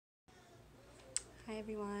Hi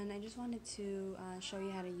everyone, I just wanted to show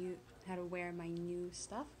you how to wear my new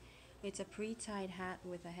stuff. It's a pre-tied hat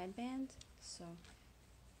with a headband. So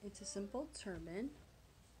it's a simple turban.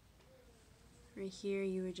 Right here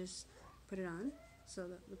you would just put it on. So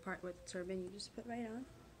the part with the turban you just put right on.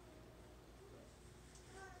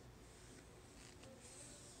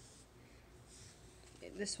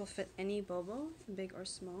 This will fit any bobo, big or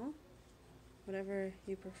small, whatever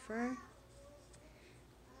you prefer.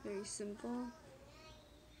 Very simple.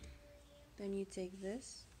 Then you take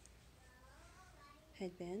this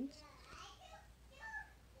headband,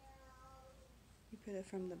 you put it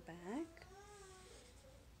from the back,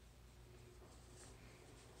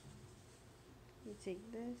 you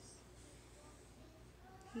take this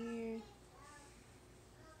here,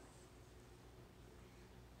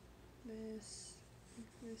 this,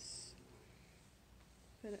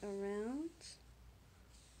 put it around,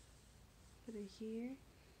 put it here,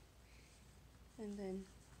 and then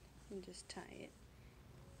you just tie it.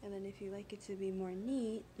 And then if you like it to be more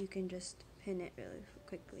neat, you can just pin it really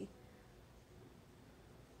quickly.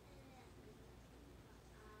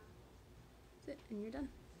 That's it, and you're done.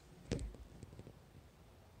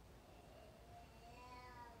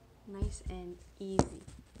 Nice and easy.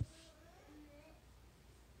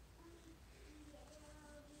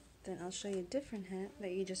 Then I'll show you a different hat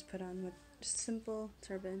that you just put on with just simple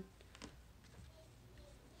turban.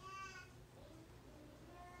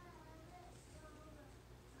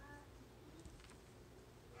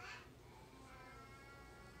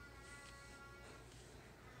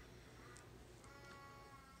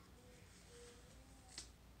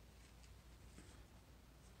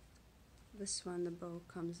 This one, the bow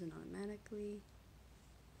comes in automatically.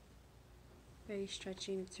 Very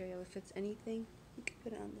stretchy material. If it fits anything, you can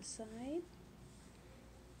put it on the side.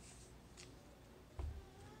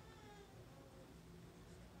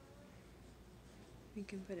 We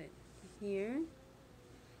can put it here.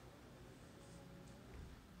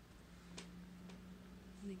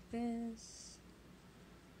 Like this.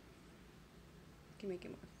 You can make it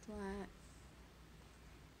more flat.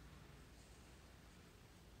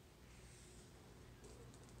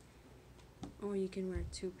 Or you can wear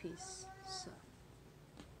a two-piece. So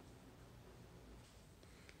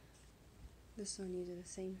this one you do the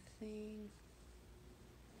same thing.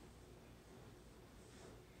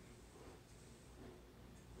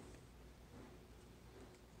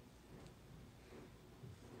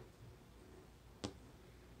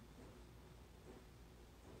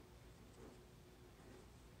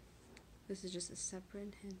 This is just a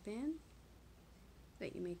separate headband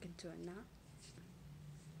that you make into a knot.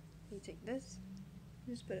 You take this,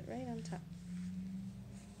 just put it right on top.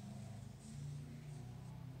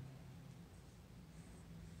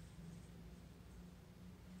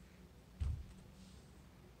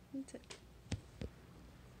 That's it.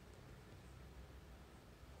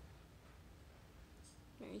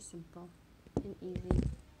 Very simple and easy.